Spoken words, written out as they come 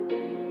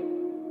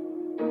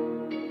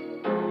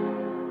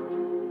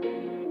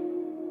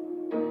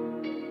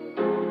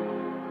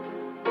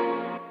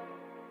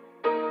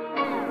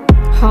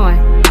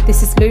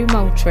This is Lou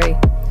Moultrie.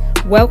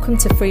 Welcome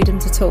to Freedom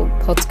to Talk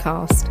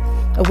podcast,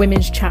 a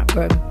women's chat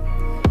room.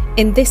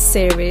 In this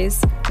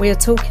series, we are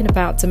talking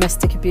about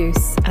domestic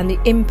abuse and the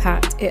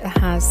impact it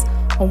has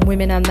on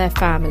women and their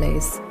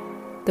families.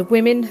 The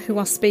women who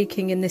are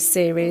speaking in this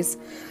series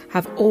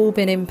have all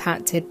been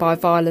impacted by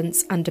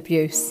violence and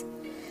abuse.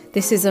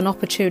 This is an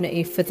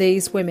opportunity for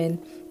these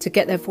women to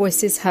get their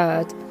voices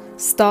heard,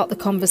 start the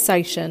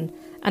conversation,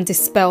 and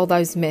dispel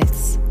those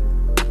myths.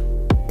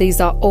 These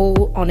are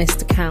all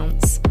honest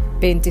accounts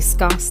being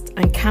discussed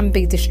and can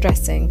be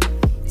distressing.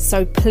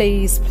 So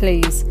please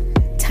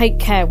take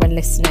care when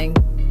listening.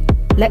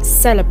 Let's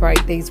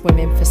celebrate these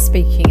women for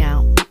speaking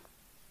out.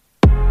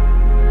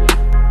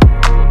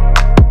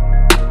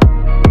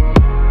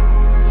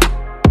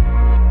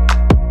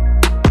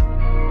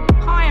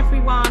 Hi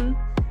everyone,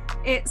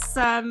 it's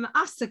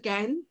us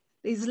again,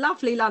 these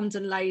lovely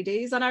London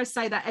ladies. I know I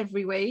say that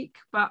every week,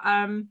 but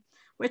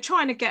we're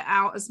trying to get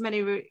out as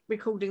many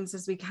recordings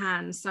as we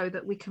can so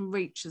that we can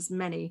reach as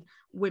many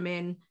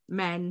women,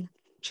 men,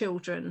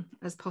 children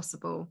as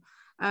possible,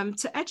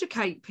 to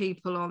educate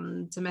people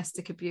on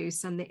domestic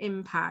abuse and the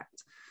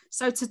impact.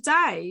 So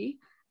today,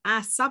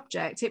 our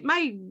subject, it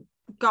may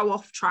go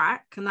off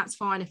track, and that's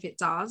fine if it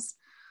does,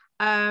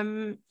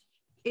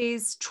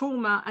 is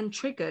trauma and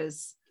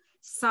triggers.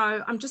 So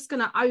I'm just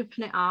going to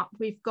open it up.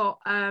 We've got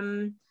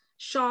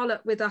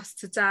Charlotte with us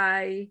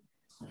today.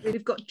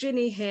 We've got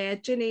Ginny here.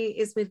 Ginny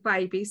is with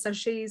Baby, so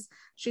she's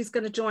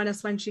going to join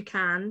us when she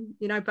can.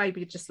 You know,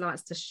 Baby just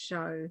likes to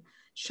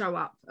show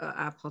up at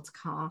our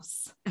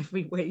podcasts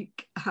every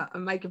week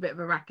and make a bit of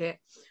a racket,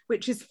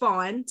 which is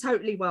fine,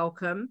 totally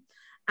welcome.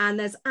 And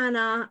there's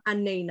Anna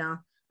and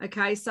Nina.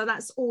 Okay, so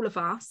that's all of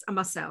us and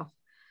myself.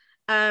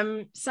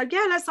 So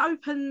yeah, let's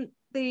open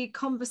the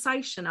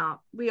conversation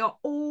up. We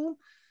all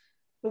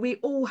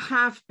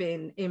have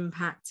been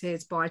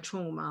impacted by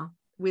trauma,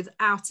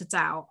 without a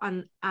doubt,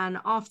 and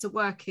after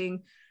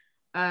working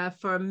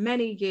for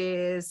many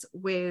years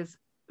with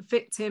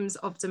victims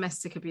of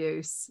domestic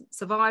abuse,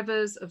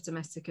 survivors of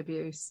domestic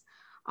abuse,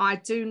 I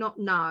do not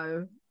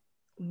know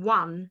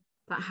one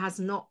that has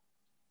not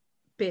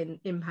been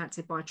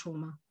impacted by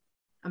trauma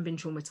and been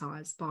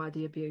traumatized by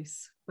the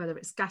abuse, whether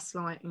it's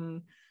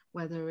gaslighting,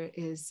 whether it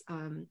is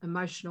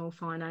emotional,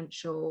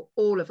 financial,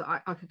 all of it.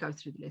 I could go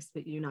through the list,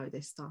 but you know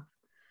this stuff.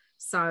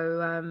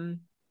 So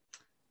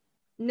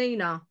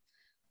Nina,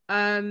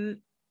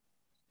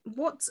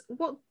 what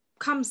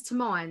comes to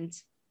mind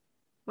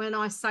when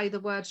I say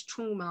the words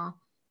trauma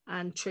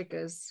and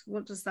triggers?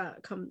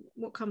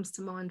 What comes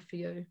to mind for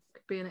you? It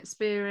could be an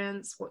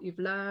experience, what you've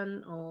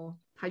learned, or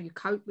how you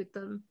cope with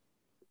them.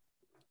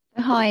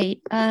 Hi.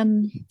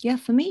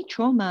 For me,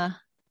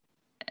 trauma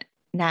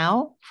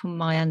now, from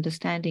my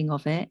understanding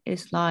of it,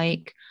 is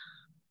like,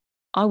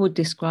 I would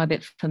describe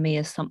it for me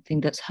as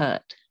something that's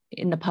hurt.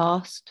 In the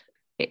past,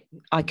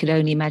 I could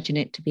only imagine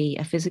it to be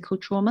a physical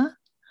trauma.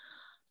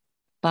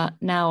 But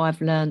now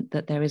I've learned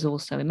that there is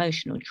also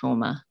emotional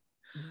trauma.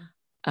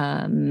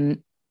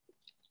 And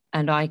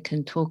I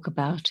can talk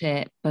about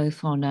it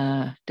both on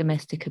a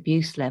domestic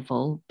abuse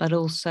level, but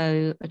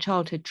also a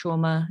childhood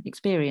trauma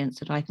experience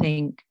that I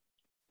think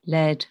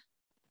led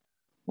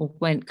or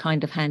went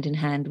kind of hand in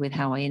hand with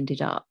how I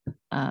ended up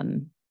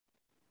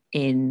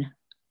in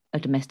a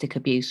domestic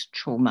abuse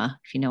trauma,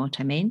 if you know what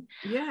I mean.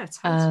 Yeah,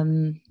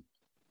 totally.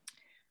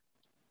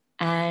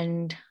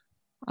 And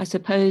I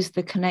suppose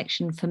the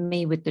connection for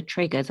me with the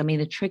triggers, I mean,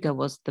 the trigger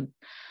was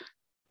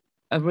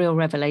a real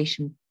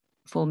revelation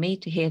for me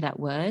to hear that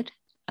word.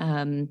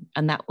 And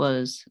that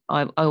was,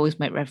 I always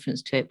make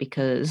reference to it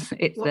because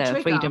it's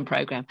the Freedom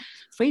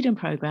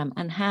Program,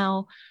 and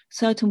how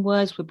certain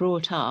words were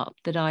brought up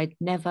that I'd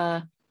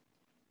never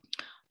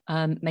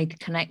made the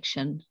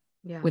connection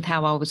with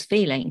how I was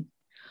feeling.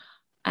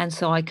 And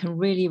so I can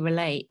really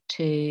relate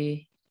to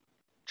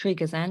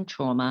triggers and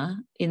trauma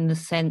in the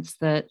sense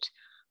that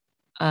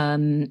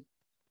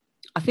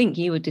I think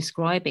you were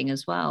describing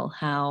as well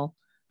how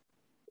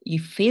you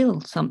feel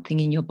something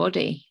in your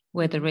body,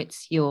 whether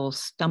it's your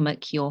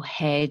stomach, your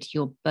head,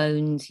 your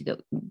bones,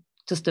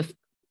 just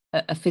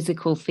a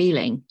physical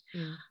feeling.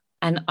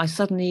 And I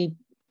suddenly,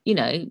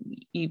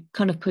 you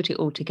kind of put it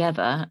all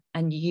together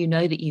and you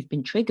know that you've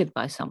been triggered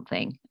by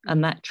something.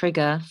 And that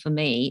trigger for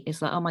me is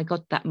like, oh my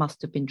God, that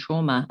must have been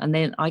trauma. And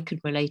then I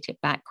could relate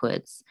it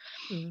backwards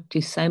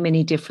to so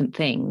many different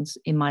things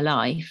in my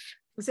life.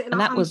 Was it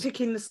like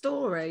unpicking the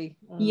story?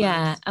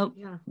 Yeah.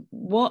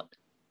 What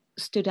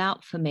stood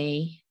out for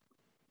me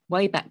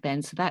way back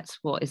then, so that's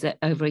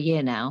over a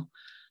year now,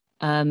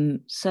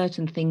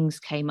 certain things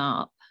came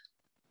up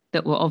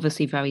that were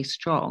obviously very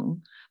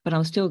strong, but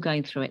I'm still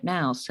going through it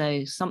now.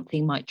 So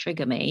something might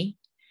trigger me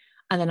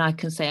and then I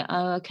can say,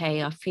 oh,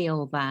 okay, I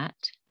feel that.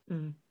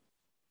 And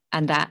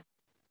that,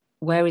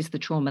 where is the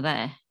trauma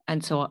there?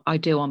 And so I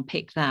do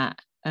unpick that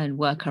and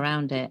work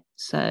around it.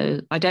 So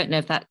I don't know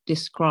if that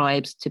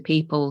describes to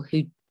people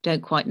who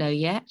don't quite know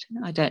yet.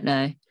 I don't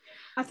know.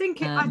 I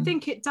think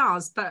it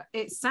does, but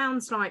it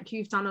sounds like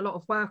you've done a lot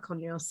of work on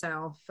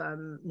yourself,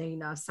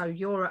 Nina. So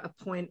you're at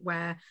a point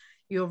where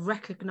you're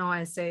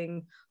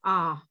recognizing,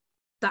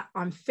 that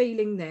I'm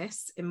feeling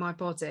this in my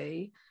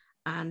body,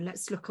 and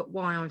let's look at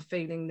why I'm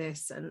feeling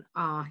this, and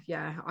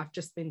yeah, I've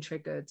just been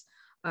triggered.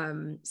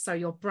 So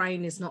your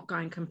brain is not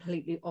going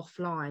completely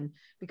offline,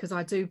 because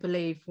I do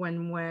believe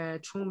when we're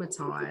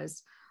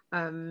traumatized,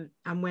 and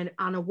when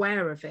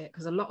unaware of it,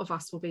 because a lot of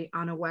us will be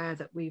unaware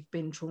that we've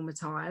been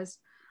traumatized,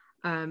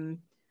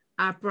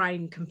 our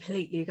brain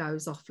completely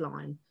goes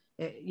offline.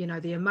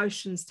 The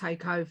emotions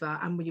take over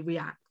and we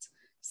react.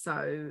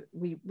 So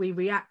we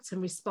react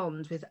and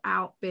respond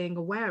without being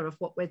aware of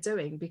what we're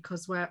doing,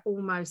 because we're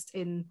almost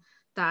in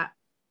that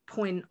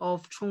point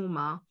of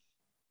trauma,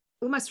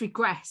 almost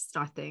regressed,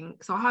 I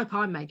think. So I hope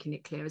I'm making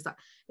it clear, is that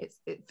it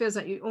feels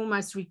like you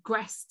almost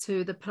regress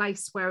to the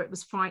place where it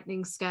was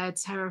frightening, scared,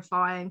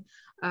 terrifying,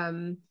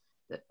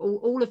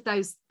 all of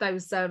those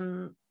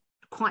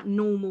quite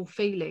normal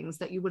feelings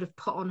that you would have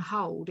put on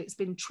hold. It's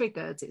been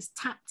triggered, it's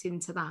tapped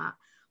into that,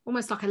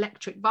 almost like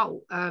electric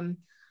bolt,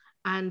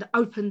 and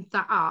opened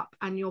that up,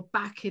 and you're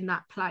back in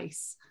that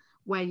place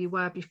where you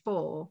were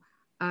before.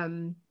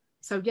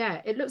 So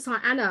yeah, it looks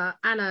like Anna,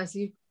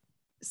 you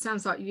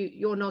sounds like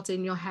you're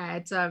nodding your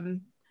head.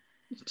 Did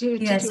you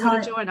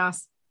want to join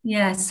us?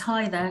 Yes,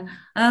 hi there.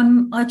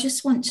 I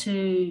just want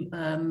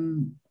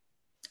to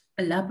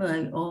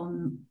elaborate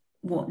on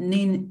what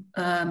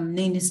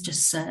Nina's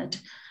just said,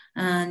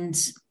 and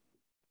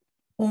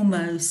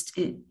almost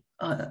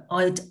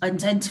I'd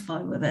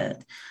identify with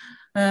it.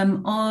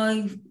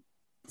 I've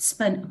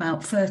spent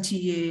about 30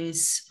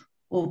 years,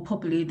 or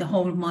probably the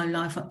whole of my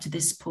life up to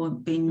this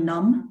point, being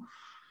numb.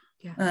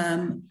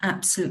 Yeah.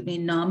 Absolutely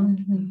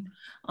numb.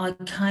 I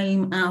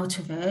came out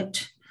of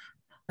it,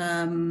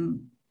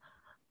 and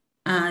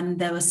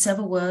there were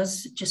several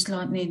words, just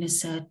like Nina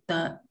said,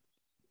 that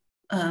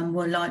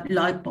were like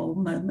light bulb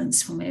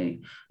moments for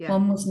me. Yeah.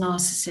 One was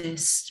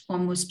narcissist,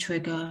 one was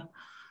trigger,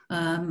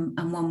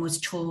 and one was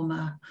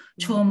trauma.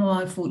 Trauma,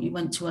 I thought you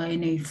went to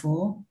A&E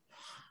for.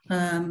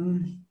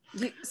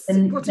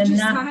 What did you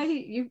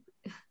say?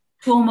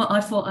 Trauma,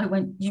 I thought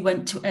you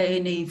went to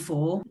A&E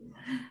for.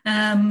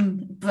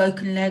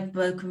 Broken leg,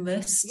 broken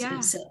wrist, yeah,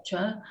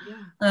 etc.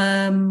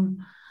 Yeah.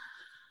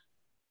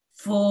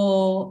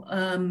 For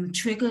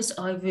triggers,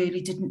 I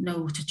really didn't know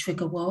what a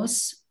trigger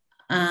was,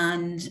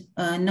 and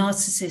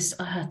narcissist,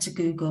 I had to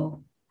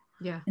Google.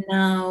 Yeah.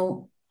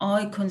 Now,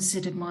 I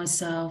considered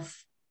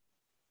myself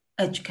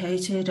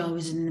educated. I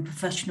was in a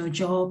professional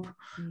job.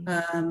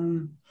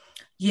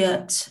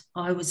 Yet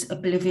I was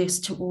oblivious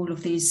to all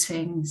of these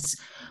things.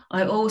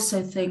 I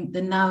also think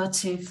the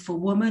narrative for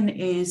women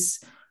is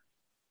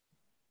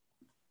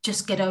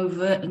just get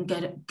over it and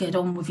get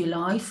on with your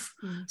life.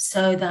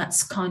 So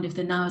that's kind of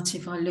the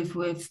narrative I live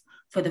with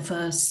for the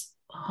first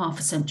half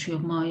a century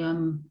of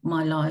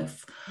my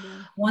life.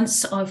 Yeah.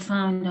 Once I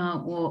found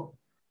out or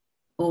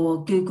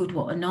Googled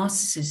what a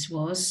narcissist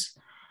was,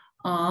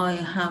 I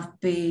have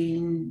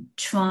been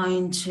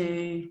trying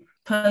to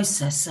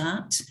process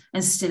that,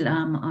 and still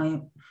am,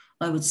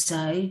 I would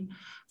say.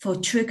 For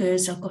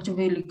triggers, I've got a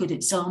really good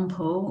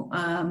example.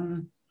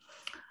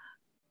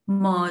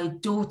 My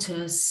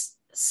daughters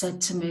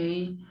said to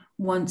me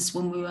once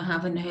when we were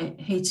having a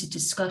heated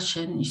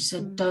discussion, she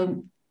said,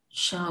 "Don't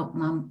shout,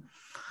 Mum,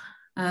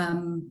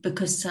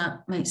 because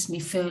that makes me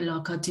feel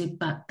like I did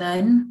back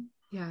then."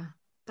 Yeah,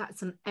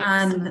 that's an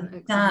excellent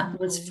example. That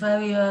was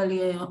very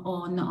early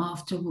on,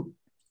 after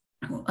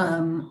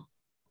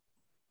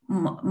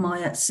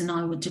my ex and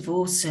I were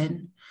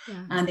divorcing.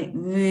 Yeah. And it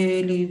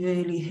really,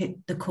 really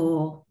hit the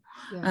core.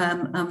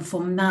 Yeah. And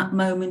from that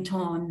moment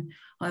on,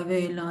 I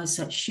realised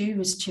that she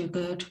was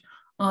triggered,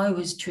 I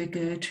was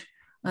triggered.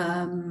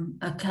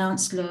 A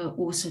counsellor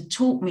also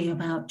taught me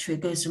about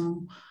triggers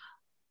and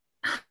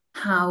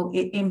how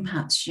it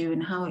impacts you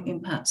and how it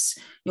impacts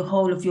your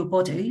whole of your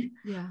body.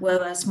 Yeah.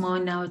 Whereas my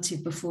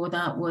narrative before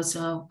that was,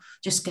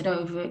 just get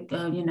over it,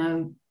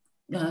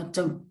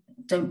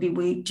 don't be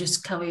weak,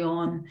 just carry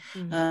on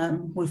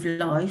with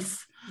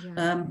life.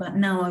 Yeah. But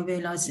now I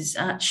realise it's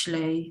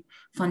actually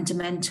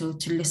fundamental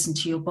to listen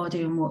to your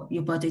body and what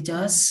your body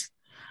does.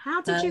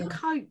 How did you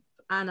cope,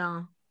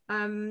 Anna?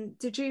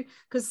 Did you,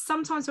 because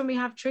sometimes when we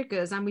have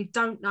triggers and we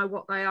don't know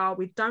what they are,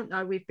 we don't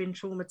know we've been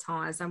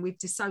traumatized and we've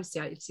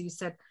dissociated. So you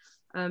said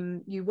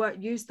you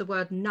used the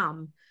word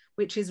numb,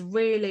 which is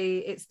really,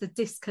 it's the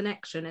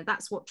disconnection, and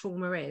that's what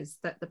trauma is,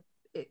 that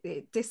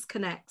it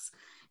disconnects.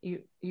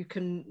 You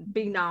can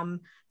be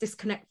numb,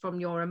 disconnect from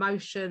your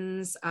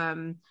emotions,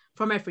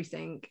 from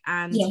everything,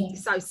 and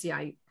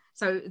dissociate.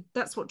 So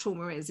that's what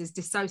trauma is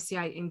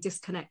dissociating,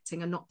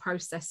 disconnecting, and not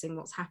processing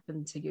what's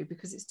happened to you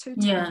because it's too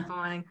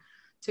terrifying,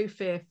 too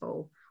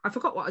fearful. I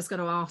forgot what I was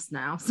going to ask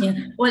now. So.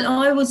 Yeah. Well,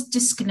 I was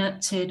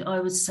disconnected, I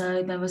would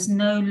say. There was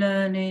no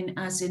learning,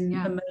 as in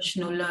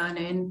emotional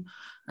learning.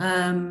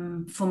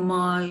 From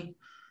my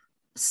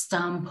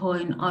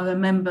standpoint, I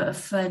remember a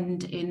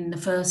friend in the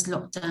first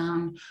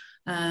lockdown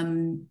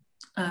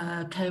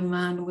came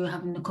around and we were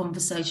having a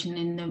conversation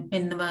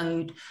in the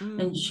road,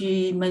 and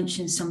she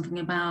mentioned something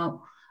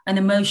about an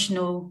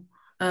emotional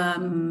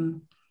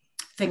thing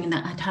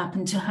that had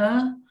happened to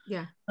her,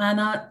 Yeah. And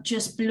it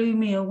just blew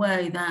me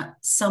away that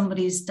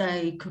somebody's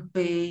day could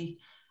be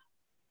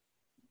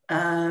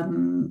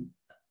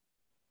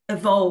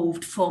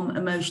evolved from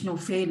emotional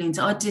feelings.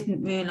 I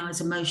didn't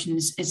realize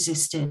emotions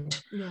existed.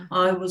 Yeah.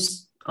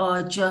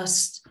 I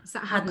just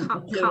hadn't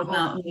a clue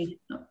about me.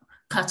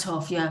 Cut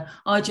off, yeah.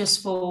 I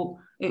just thought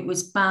it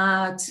was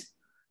bad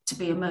to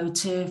be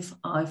emotive.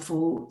 I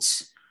thought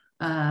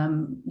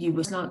you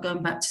was like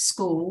going back to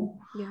school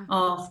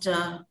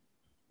after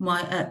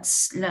my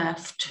ex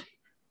left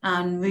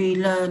and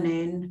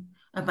relearning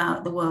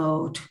about the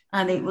world.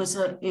 And it was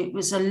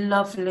a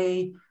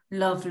lovely,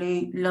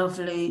 lovely,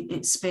 lovely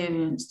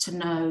experience to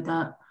know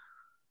that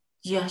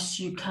yes,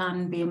 you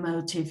can be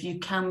emotive, you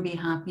can be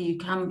happy, you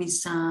can be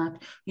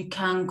sad, you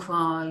can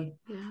cry.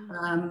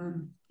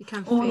 You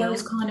can all feel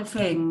those kind of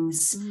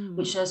things,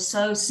 which are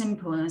so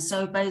simple and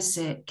so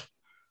basic.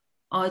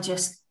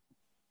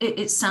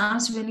 It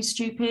sounds really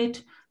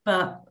stupid,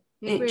 but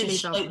it really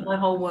just shaped my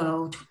whole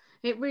world.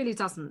 It really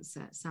doesn't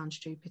sound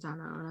stupid,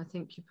 Anna, and I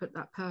think you put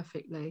that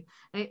perfectly.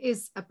 It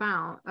is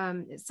about,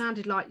 it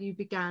sounded like you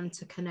began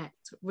to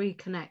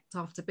reconnect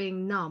after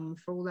being numb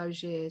for all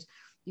those years.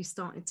 You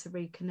started to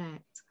reconnect.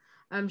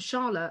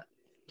 Charlotte,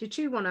 did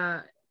you want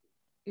to,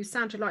 you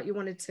sounded like you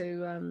wanted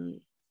to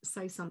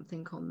say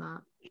something on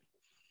that.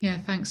 Yeah,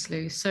 thanks,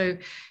 Lou. So,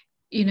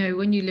 you know,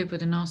 when you live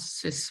with a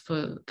narcissist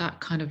for that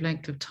kind of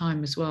length of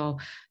time as well,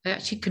 they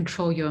actually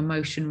control your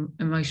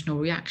emotional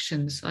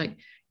reactions. Like,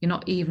 you're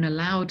not even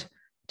allowed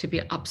to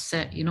be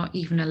upset. You're not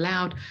even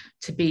allowed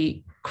to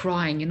be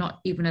crying. You're not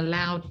even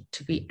allowed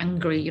to be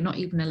angry. You're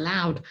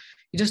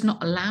just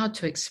not allowed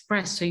to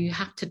express. So you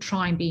have to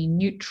try and be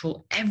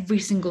neutral every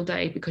single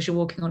day because you're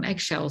walking on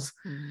eggshells.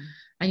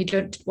 And you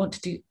don't want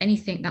to do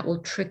anything that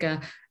will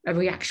trigger a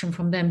reaction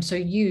from them. So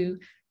you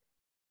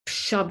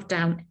shove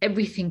down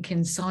everything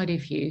inside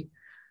of you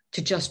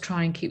to just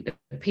try and keep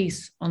the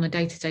peace on a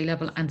day-to-day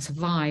level and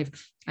survive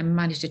and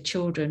manage the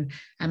children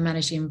and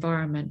manage the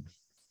environment.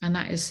 And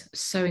that is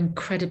so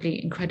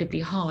incredibly, incredibly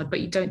hard,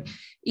 but you don't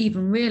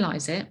even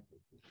realize it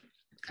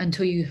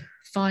until you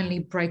finally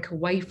break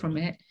away from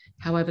it,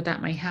 however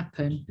that may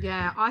happen.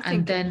 Yeah,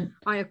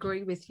 I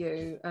agree with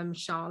you,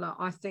 Charlotte.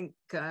 I think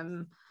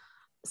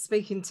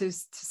speaking to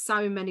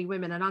so many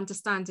women and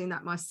understanding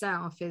that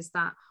myself is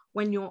that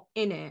when you're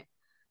in it,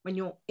 when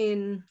you're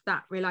in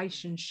that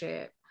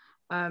relationship,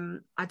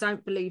 I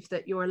don't believe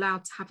that you're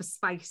allowed to have a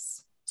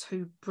space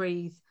to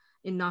breathe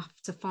enough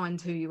to find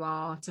who you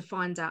are, to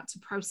find out, to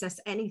process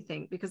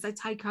anything, because they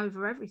take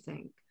over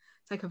everything.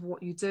 Take over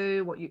what you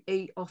do, what you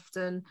eat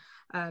often,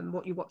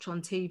 what you watch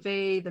on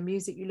TV, the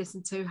music you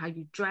listen to, how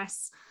you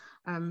dress,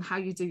 how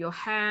you do your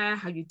hair,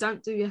 how you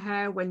don't do your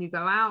hair, when you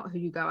go out, who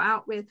you go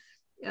out with.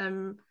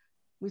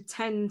 We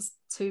tend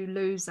to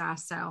lose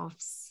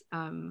ourselves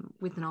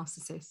with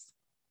narcissists.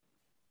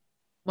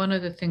 One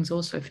of the things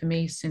also for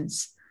me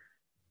since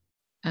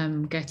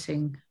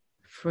getting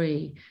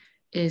free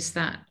is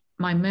that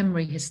my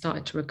memory has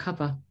started to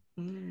recover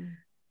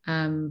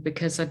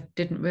because I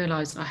didn't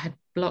realize I had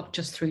blocked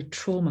just through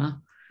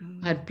trauma.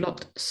 I had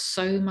blocked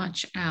so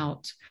much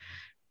out.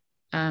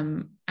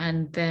 And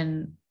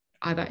then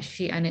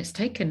and it's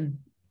taken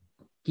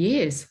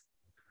years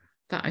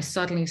that I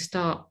suddenly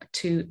start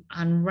to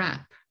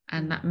unwrap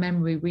and that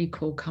memory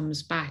recall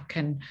comes back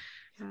and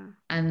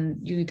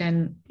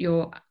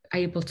you're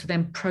able to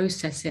then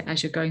process it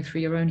as you're going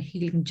through your own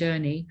healing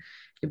journey.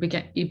 You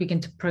begin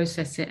to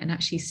process it and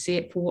actually see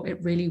it for what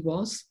it really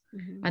was.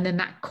 And then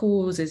that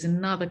causes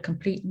another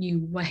complete new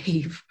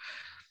wave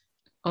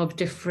of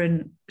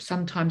different,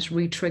 sometimes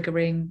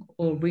re-triggering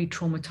or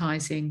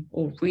re-traumatizing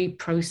or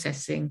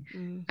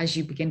reprocessing as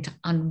you begin to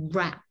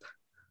unwrap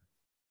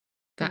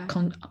that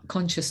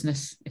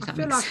consciousness, if that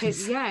makes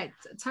sense.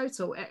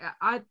 Total.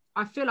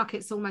 I feel like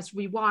it's almost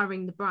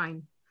rewiring the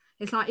brain.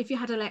 It's like if you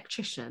had an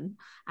electrician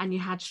and you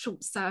had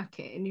short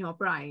circuit in your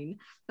brain,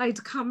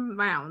 they'd come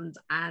round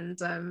and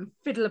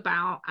fiddle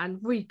about and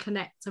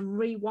reconnect and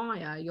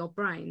rewire your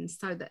brain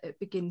so that it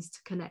begins to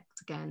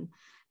connect again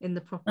in the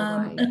proper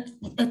way.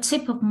 A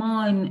tip of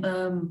mine,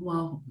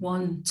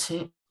 one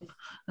tip,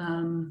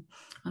 I'm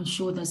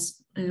sure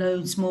there's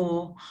loads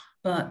more,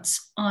 but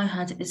I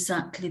had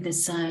exactly the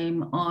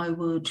same. I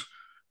would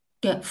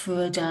get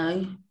through a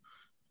day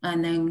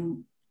and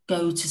then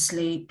go to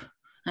sleep.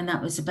 And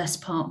that was the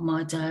best part of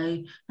my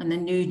day. And the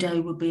new day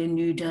would be a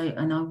new day,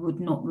 and I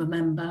would not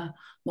remember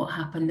what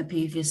happened the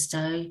previous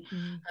day.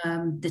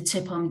 The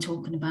tip I'm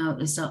talking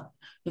about is that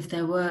if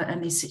there were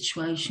any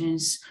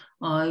situations,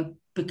 I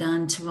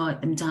began to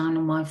write them down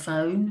on my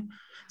phone.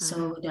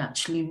 So I would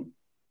actually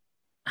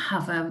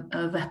have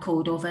a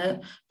record of it,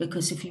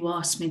 because if you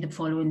asked me the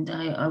following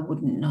day, I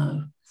wouldn't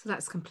know. So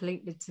that's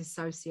completely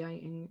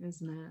dissociating,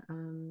 isn't it,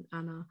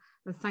 Anna?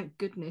 And thank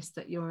goodness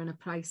that you're in a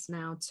place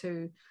now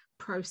to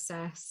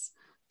process,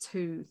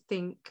 to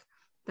think,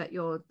 that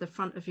the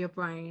front of your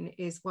brain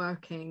is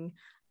working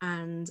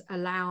and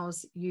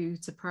allows you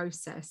to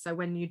process. So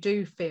when you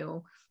do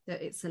feel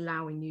that it's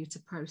allowing you to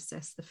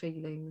process the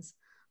feelings,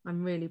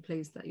 I'm really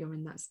pleased that you're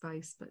in that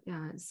space. But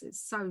yeah,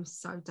 it's so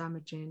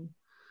damaging.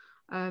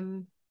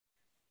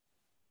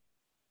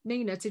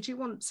 Nina, did you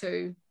want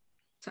to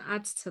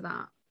add to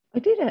that? I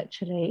did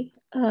actually.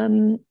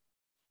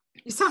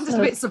 You sounded a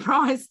bit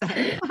surprised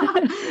then.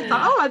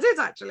 Oh, I did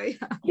actually.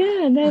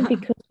 Yeah, no,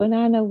 because when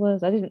Anna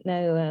was, I didn't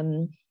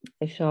know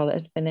if Charlotte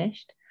had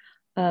finished,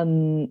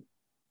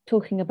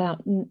 talking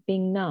about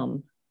being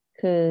numb,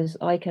 because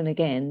I can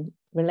again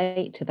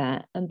relate to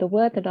that. And the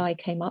word that I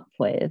came up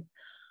with,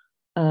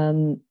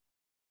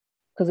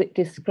 because it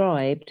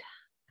described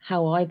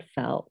how I'd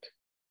felt,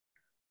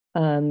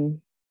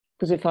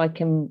 because if I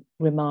can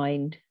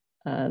remind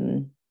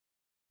the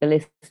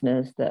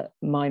listeners that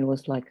mine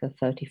was like a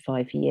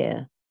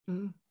 35-year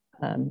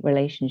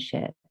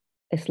relationship,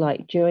 it's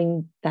like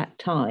during that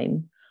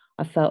time,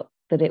 I felt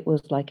that it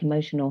was like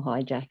emotional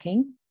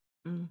hijacking.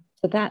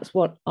 So that's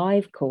what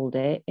I've called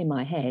it in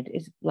my head.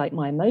 It's like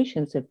my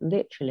emotions have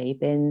literally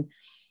been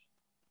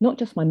not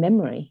just my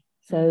memory.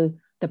 So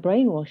the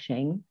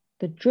brainwashing,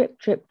 the drip,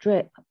 drip,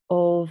 drip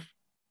of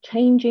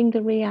changing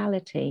the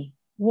reality,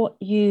 what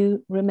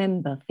you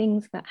remember,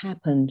 things that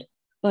happened.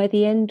 By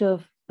the end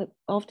of,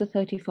 after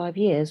 35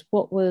 years,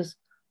 what was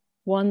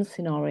one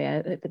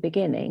scenario at the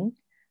beginning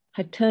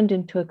had turned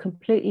into a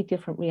completely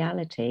different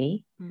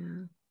reality.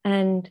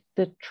 And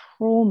the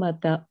trauma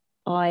that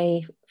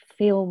I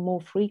feel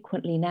more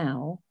frequently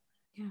now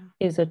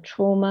is a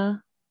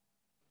trauma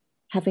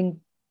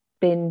having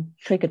been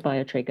triggered by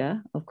a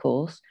trigger, of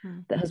course,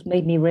 that has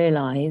made me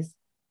realize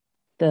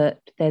that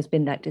there's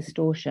been that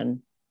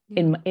distortion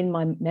in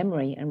my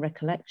memory and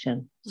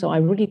recollection. So I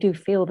really do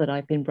feel that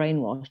I've been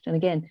brainwashed. And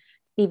again,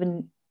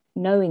 even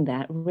knowing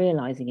that,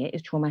 realizing it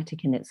is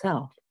traumatic in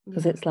itself,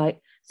 because it's like,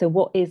 so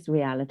what is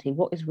reality?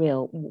 What is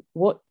real?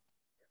 What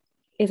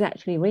is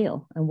actually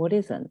real and what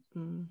isn't?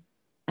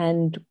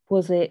 And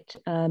was it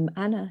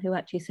Anna who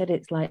actually said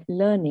it's like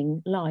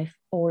learning life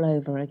all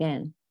over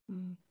again?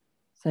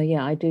 So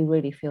yeah, I do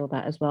really feel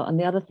that as well. And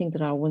the other thing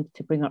that I wanted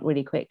to bring up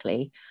really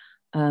quickly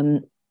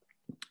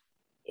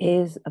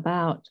is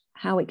about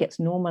how it gets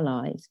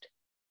normalized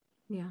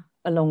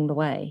along the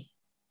way.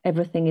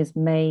 Everything is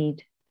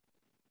made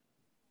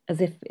as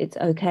if it's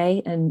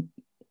okay. And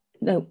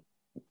no,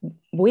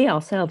 we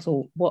ourselves,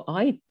 or what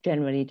I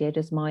generally did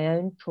as my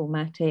own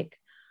traumatic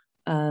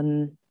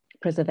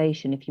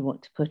preservation, if you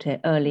want to put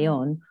it, early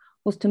on,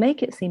 was to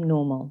make it seem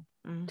normal,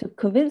 to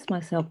convince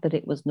myself that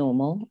it was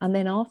normal. And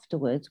then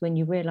afterwards, when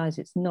you realize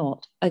it's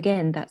not,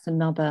 again, that's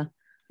another...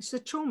 It's a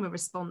trauma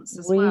response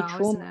as well,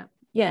 isn't it?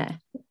 Yeah.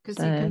 Because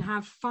you can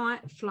have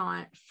fight,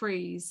 flight,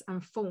 freeze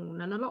and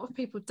fawn. And a lot of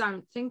people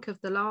don't think of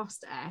the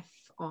last F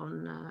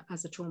on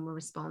as a trauma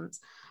response,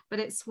 but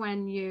it's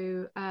when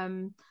you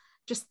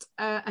just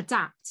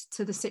adapt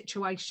to the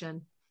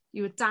situation.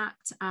 You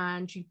adapt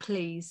and you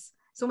please.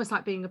 It's almost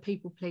like being a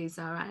people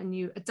pleaser, and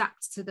you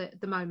adapt to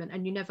the moment,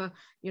 and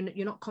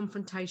you're not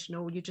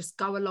confrontational. You just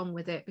go along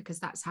with it because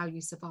that's how you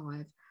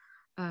survive.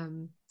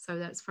 So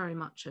that's very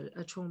much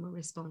a trauma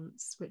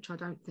response, which I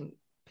don't think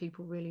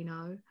people really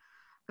know.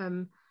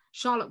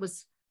 Charlotte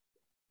was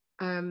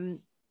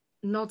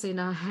nodding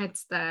her head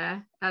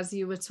there as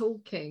you were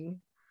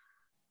talking.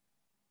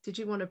 Did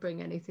you want to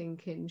bring anything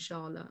in,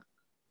 Charlotte?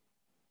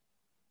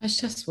 It's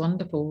just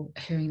wonderful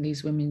hearing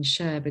these women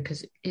share,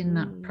 because in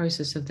that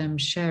process of them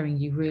sharing,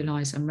 you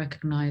realize and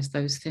recognize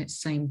those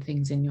same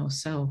things in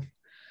yourself.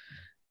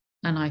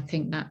 And I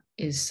think that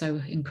is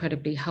so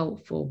incredibly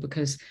helpful,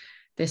 because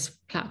this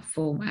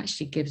platform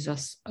actually gives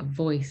us a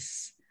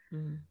voice.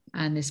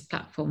 And this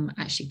platform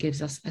actually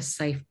gives us a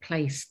safe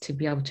place to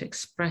be able to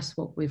express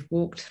what we've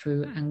walked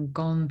through and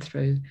gone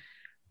through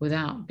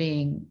without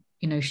being,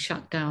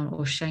 shut down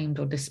or shamed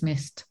or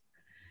dismissed.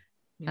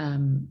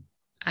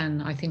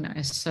 And I think that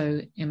is so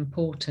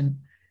important.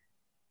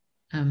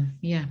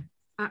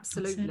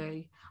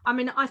 Absolutely. I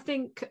mean, I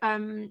think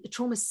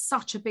trauma is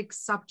such a big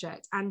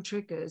subject, and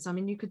triggers. I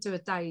mean, you could do a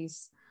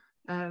day's,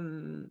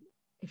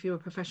 if you're a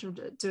professional,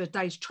 do a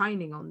day's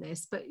training on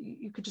this, but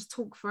you could just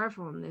talk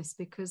forever on this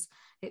because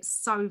it's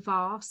so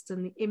vast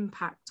and the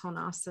impact on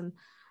us. And,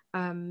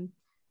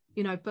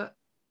 but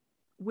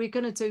we're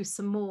going to do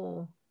some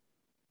more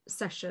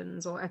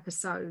sessions or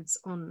episodes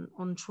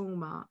on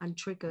trauma and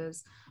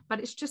triggers, but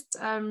it's just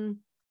so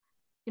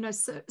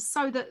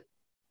that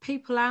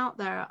people out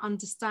there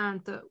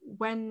understand that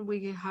when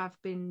we have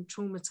been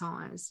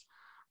traumatized,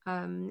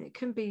 it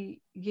can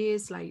be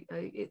years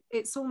later.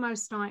 It's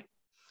almost like,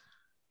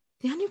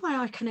 the only way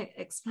I can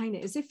explain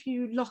it is if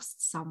you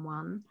lost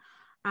someone,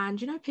 and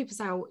people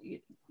say, oh,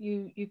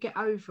 you get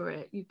over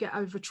it, you get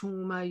over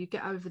trauma, you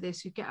get over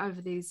this, you get over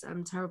these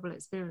terrible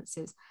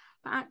experiences,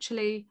 but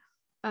actually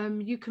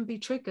you can be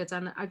triggered.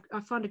 And I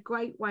find a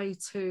great way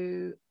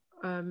to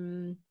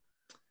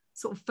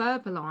sort of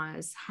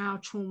verbalize how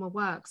trauma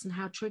works and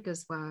how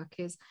triggers work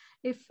is,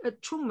 if a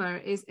trauma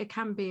is, it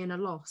can be in a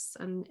loss,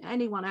 and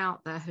anyone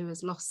out there who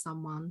has lost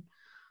someone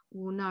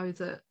will know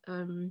that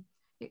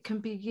it can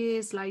be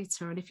years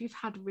later. And if you've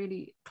had a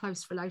really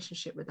close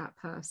relationship with that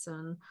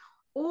person,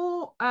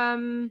 or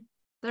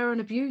they're an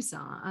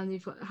abuser and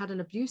you've had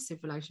an abusive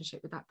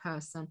relationship with that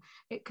person,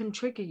 it can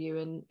trigger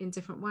you in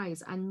different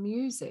ways. And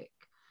music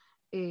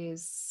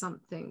is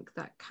something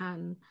that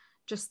can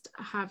just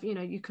have, you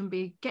know, you can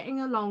be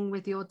getting along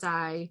with your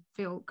day,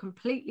 feel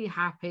completely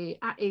happy,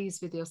 at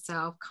ease with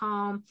yourself,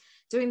 calm,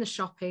 doing the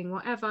shopping,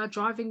 whatever,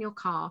 driving your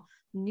car,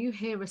 and you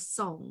hear a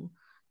song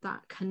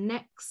that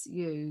connects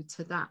you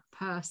to that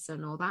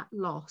person or that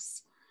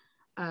loss.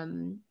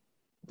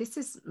 This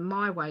is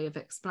my way of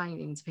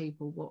explaining to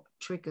people what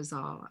triggers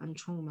are and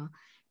trauma,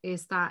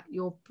 is that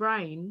your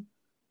brain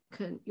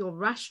can, your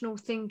rational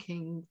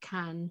thinking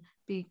can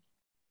be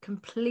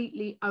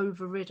completely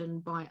overridden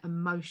by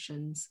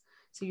emotions.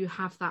 So you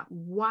have that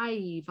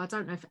wave. I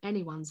don't know if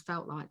anyone's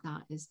felt like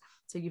that. Is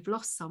so you've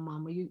lost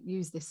someone. Well, you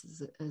use this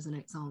as an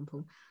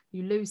example.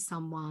 You lose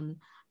someone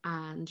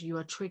and you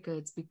are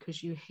triggered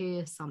because you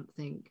hear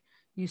something,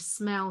 you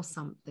smell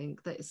something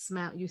that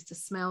used to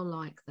smell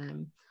like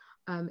them.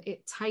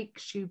 It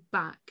takes you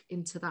back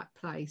into that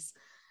place.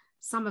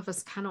 Some of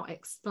us cannot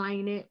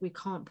explain it. We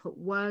can't put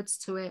words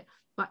to it,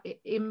 but it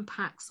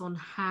impacts on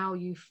how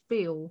you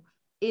feel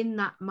in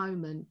that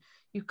moment.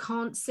 You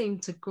can't seem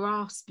to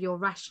grasp your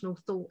rational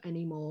thought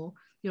anymore.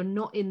 You're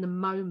not in the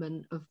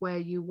moment of where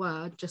you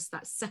were just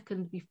that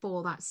second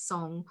before that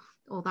song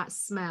or that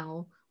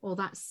smell or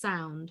that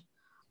sound.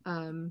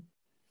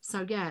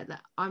 So yeah,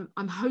 I'm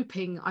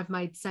hoping I've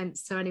made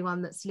sense to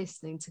anyone that's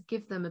listening, to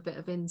give them a bit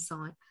of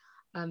insight.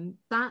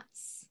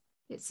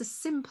 It's as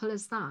simple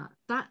as that.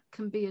 That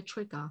can be a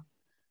trigger.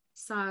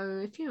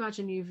 So if you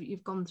imagine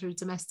you've gone through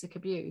domestic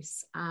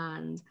abuse,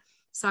 and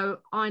so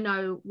I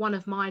know one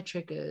of my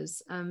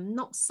triggers,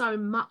 not so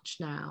much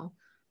now,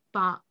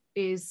 but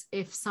is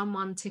if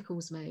someone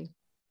tickles me,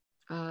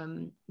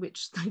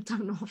 which they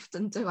don't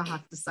often do, I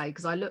have to say,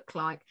 because I look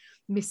like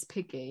Miss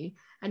Piggy,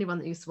 anyone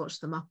that used to watch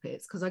the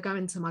Muppets, because I go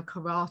into my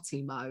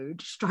karate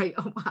mode straight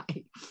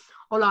away,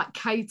 or like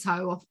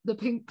Kato of the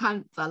Pink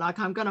Panther, like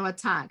I'm going to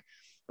attack,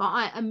 but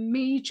I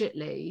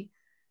immediately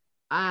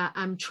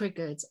am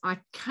triggered. I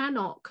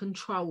cannot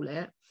control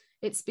it.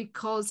 It's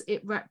because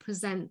it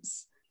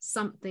represents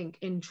something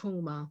in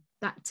trauma.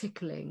 That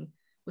tickling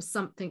was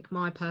something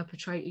my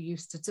perpetrator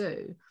used to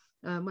do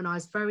when I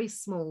was very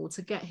small,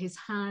 to get his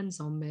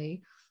hands on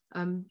me,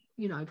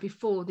 you know,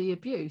 before the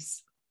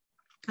abuse.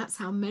 That's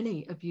how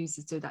many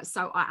abusers do that.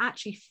 So I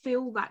actually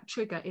feel that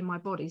trigger in my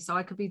body. So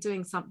I could be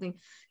doing something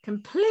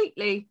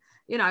completely,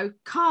 you know,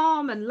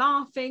 calm and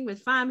laughing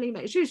with family.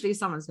 It's usually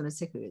someone's going to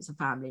tickle you, it's a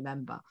family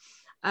member.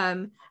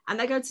 And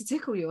they go to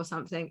tickle you or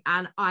something,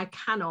 and I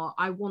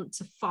want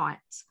to fight.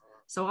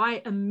 So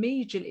I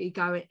immediately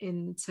go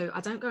into,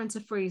 I don't go into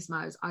freeze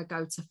mode, I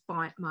go to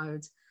fight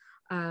mode.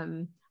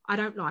 I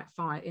don't like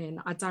fighting,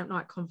 I don't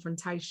like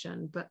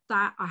confrontation, but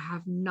that I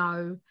have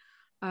no,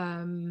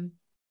 I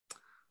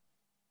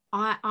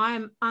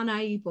am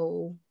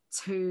unable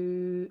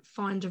to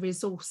find a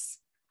resource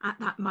at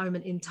that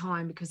moment in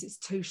time because it's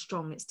too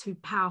strong, it's too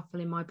powerful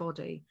in my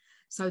body.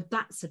 So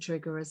that's a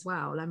trigger as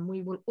well. And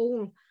we will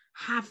all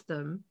have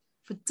them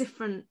for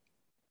different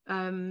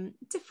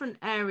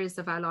areas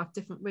of our life,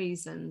 different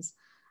reasons,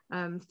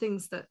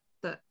 things that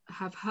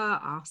have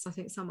hurt us. I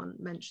think someone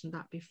mentioned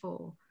that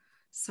before.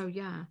 So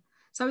yeah.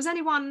 So does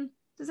anyone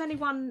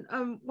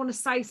want to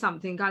say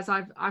something, guys?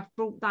 I've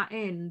brought that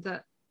in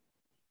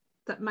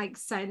that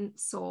makes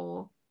sense,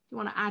 or you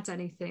want to add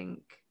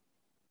anything?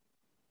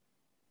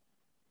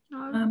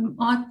 No.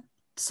 I'll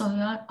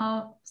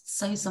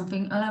say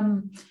something.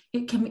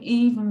 It can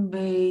even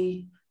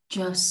be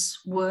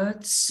just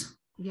words.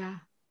 Yeah.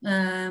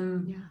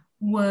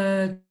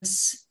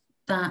 Words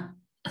that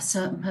a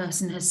certain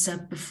person has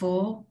said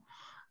before,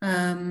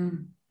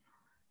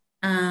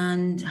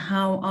 and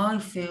how I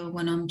feel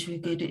when I'm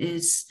triggered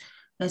is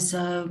as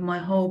though my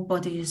whole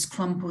body is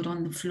crumpled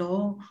on the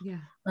floor.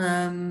 Yeah.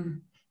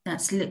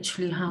 That's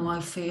literally how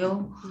I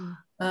feel.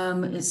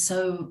 It's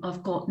so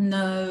I've got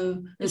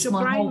no. Is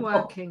your brain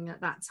working at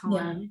that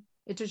time?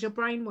 Yeah. Does your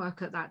brain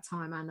work at that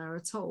time, Anna,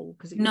 at all?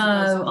 Because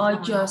no, I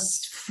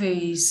just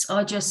freeze.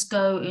 I just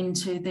go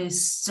into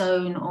this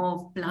zone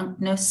of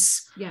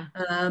blankness. Yeah.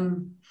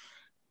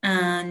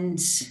 And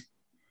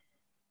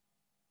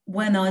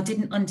when I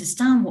didn't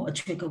understand what a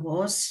trigger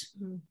was,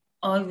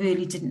 I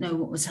really didn't know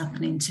what was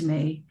happening to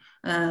me,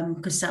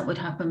 because that would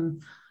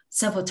happen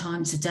several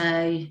times a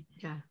day,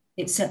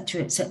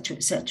 etc., etc.,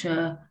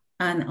 etc.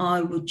 And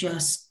I would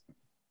just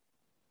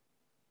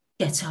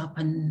get up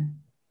and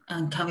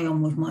carry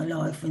on with my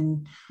life.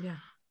 And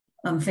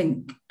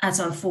think, as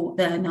I thought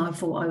then, I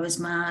thought I was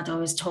mad. I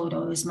was told I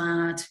was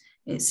mad,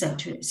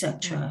 etc.,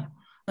 etc.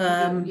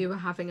 You were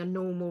having a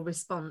normal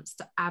response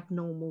to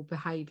abnormal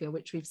behaviour,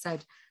 which we've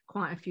said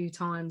quite a few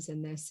times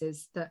in this,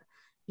 is that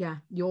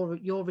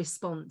your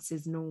response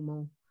is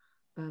normal,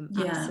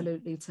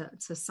 absolutely,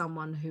 to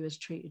someone who has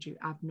treated you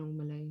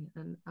abnormally,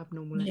 and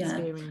abnormal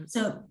experience.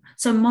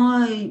 So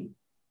my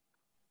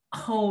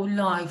whole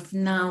life,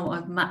 now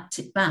I've mapped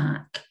it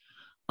back,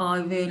 I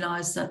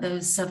realised that there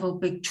were several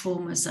big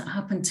traumas that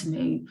happened to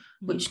me,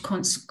 which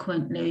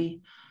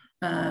consequently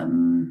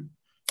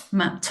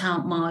mapped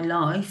out my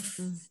life.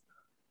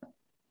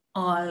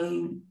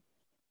 I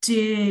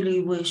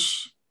dearly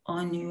wish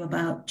I knew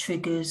about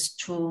triggers,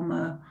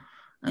 trauma,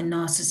 a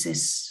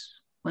narcissist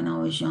when I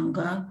was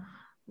younger,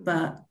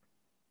 but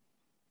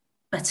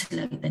better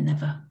late than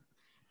never.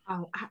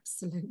 Oh,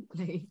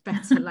 absolutely.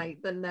 Better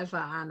late than never,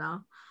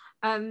 Anna.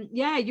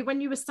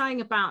 When you were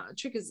saying about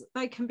triggers,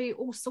 they can be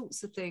all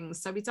sorts of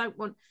things. So we don't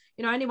want,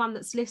 anyone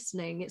that's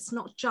listening, it's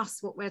not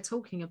just what we're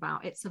talking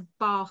about. It's a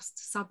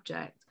vast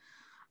subject.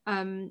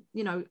 The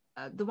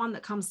one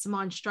that comes to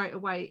mind straight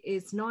away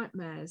is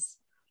nightmares.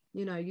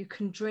 You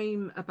can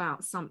dream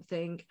about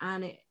something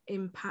and it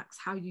impacts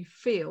how you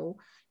feel.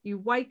 You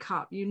wake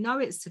up,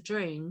 it's a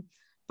dream,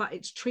 but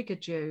it's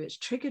triggered you. It's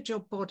triggered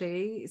your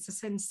body. It's a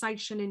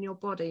sensation in your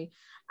body,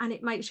 and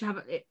it makes you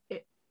have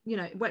it.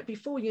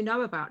 Before you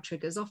know about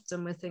triggers,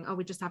 often we think, oh,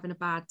 we're just having a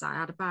bad day. I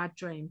had a bad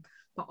dream,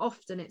 but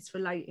often it's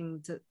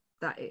relating to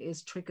that. It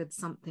has triggered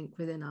something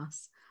within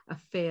us, a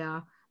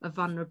fear, a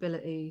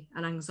vulnerability,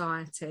 an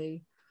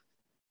anxiety.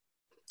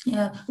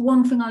 Yeah,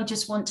 one thing I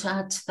just want to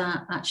add to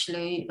that,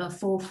 actually, a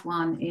fourth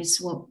one is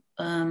what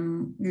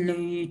Lou,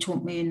 you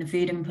taught me in the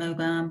Freedom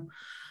Program,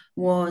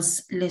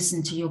 was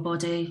listen to your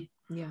body.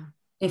 Yeah.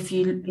 If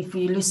you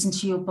listen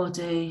to your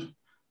body,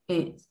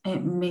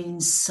 it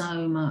means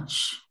so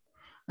much.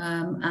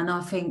 And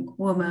I think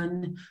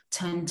women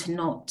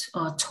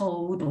are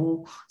told,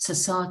 or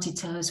society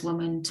tells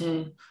women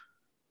to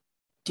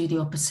do the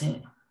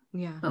opposite.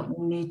 Yeah. But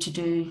we need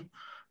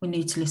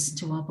to listen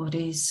to our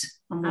bodies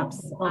and what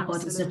our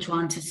bodies are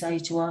trying to say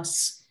to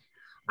us.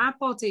 Our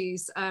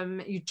bodies,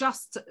 you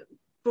just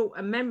brought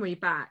a memory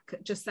back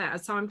just there.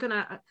 So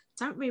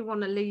don't really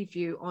want to leave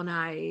you on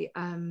a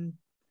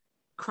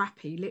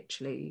crappy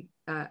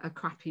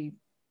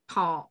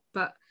part,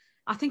 but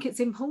I think it's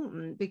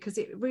important because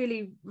it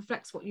really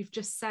reflects what you've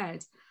just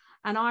said.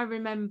 And I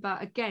remember,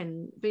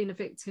 again, being a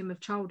victim of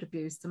child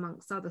abuse,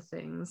 amongst other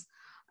things.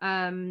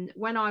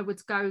 When I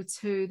would go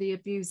to the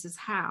abuser's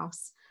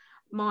house,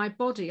 my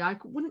body, I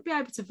wouldn't be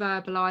able to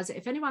verbalize it.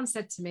 If anyone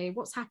said to me,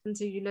 what's happened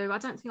to you, Lou? I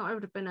don't think I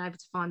would have been able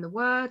to find the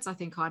words. I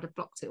think I'd have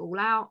blocked it all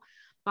out.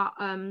 But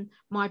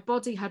my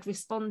body had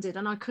responded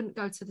and I couldn't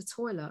go to the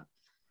toilet.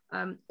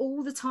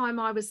 All the time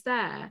I was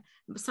there.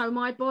 So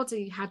my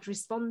body had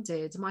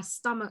responded. My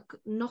stomach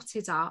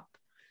knotted up.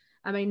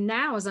 I mean,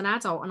 now as an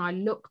adult, and I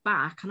look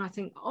back and I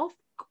think,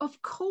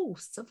 of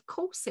course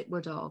it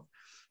would have.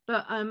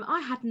 But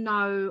I had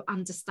no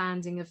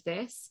understanding of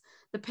this.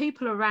 The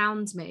people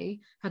around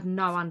me had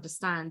no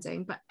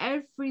understanding. But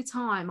every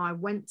time I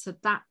went to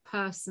that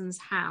person's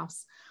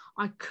house,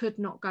 I could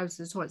not go to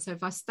the toilet. So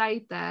if I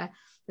stayed there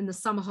in the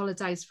summer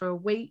holidays for a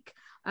week,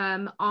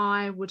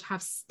 I would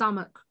have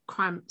stomach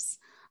cramps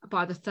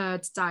by the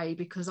third day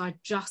because I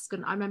just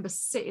couldn't. I remember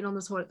sitting on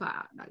the toilet, but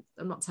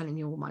I'm not telling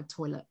you all my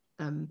toilet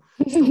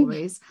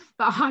stories,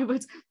 but I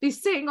would be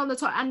sitting on the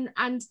toilet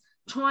and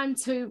trying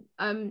to,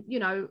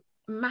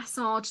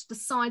 massage the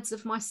sides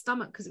of my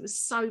stomach because it was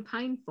so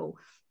painful,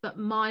 but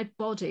my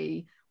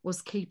body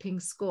was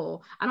keeping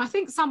score. And I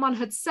think someone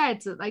had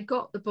said that they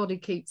got the Body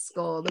Keeps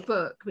Score, the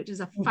book, which is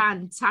a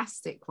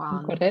fantastic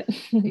one. Got it.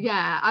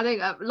 Yeah, I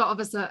think a lot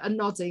of us are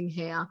nodding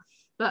here,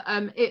 but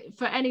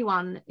for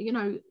anyone,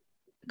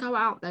 go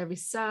out there,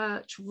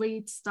 research,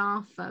 read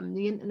stuff.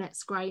 The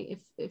internet's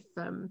great. If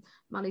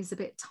money's a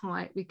bit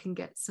tight, we can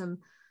get some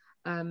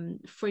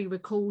free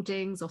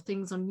recordings or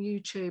things on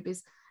YouTube.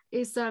 Is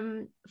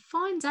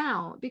find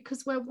out,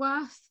 because we're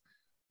worth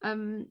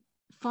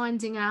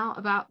finding out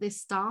about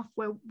this stuff.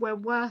 We're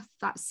worth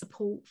that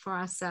support for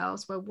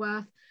ourselves. We're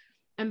worth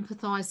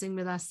empathizing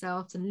with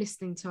ourselves and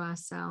listening to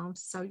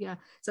ourselves. So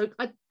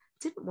I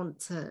didn't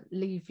want to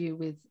leave you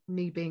with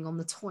me being on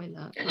the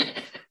toilet,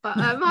 but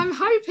I'm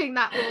hoping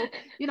that will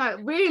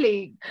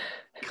really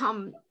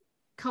come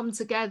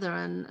together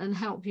and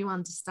help you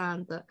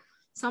understand that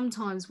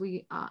sometimes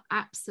we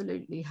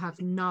absolutely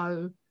have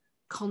no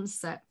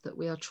concept that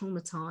we are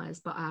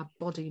traumatized, but our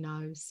body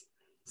knows.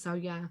 So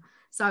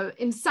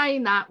in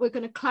saying that, we're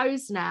going to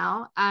close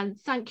now, and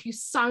thank you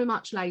so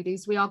much,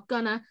 ladies. We are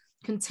going to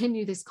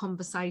continue this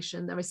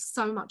conversation. There is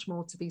so much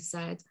more to be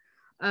said.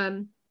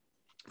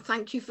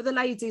 Thank you for the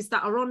ladies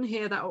that are on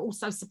here that are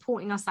also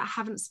supporting us that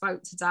haven't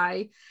spoke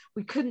today.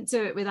 We couldn't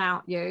do it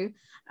without you.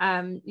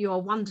 You are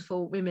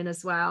wonderful women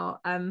as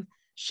well.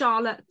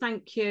 Charlotte,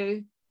 thank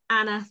you.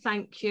 Anna,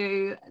 thank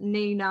you.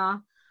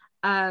 Nina,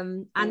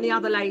 and the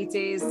other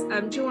ladies.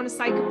 Do you want to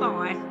say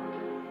goodbye?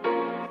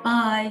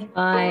 Bye.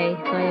 Bye.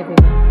 Bye,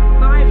 everyone.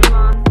 Bye,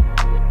 everyone.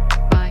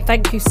 Bye.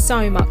 Thank you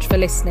so much for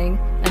listening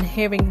and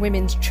hearing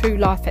women's true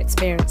life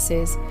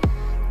experiences.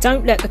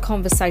 Don't let the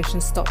conversation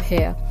stop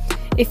here.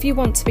 If you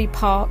want to be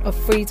part of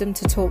Freedom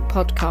to Talk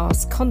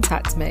podcast,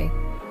 contact me.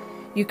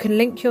 You can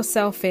link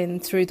yourself in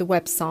through the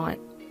website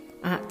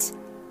at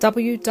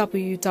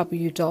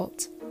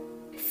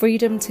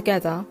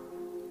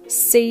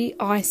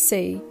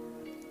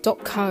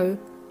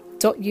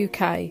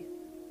www.freedomtogethercic.co.uk.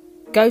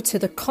 Go to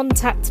the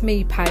Contact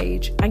Me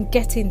page and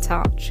get in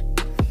touch.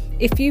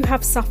 If you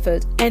have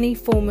suffered any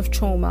form of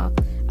trauma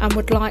and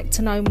would like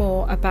to know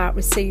more about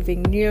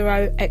receiving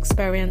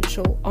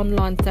neuro-experiential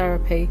online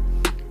therapy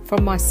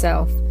from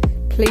myself,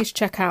 please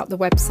check out the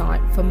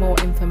website for more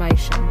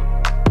information.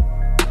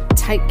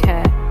 Take take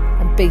care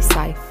and be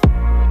safe.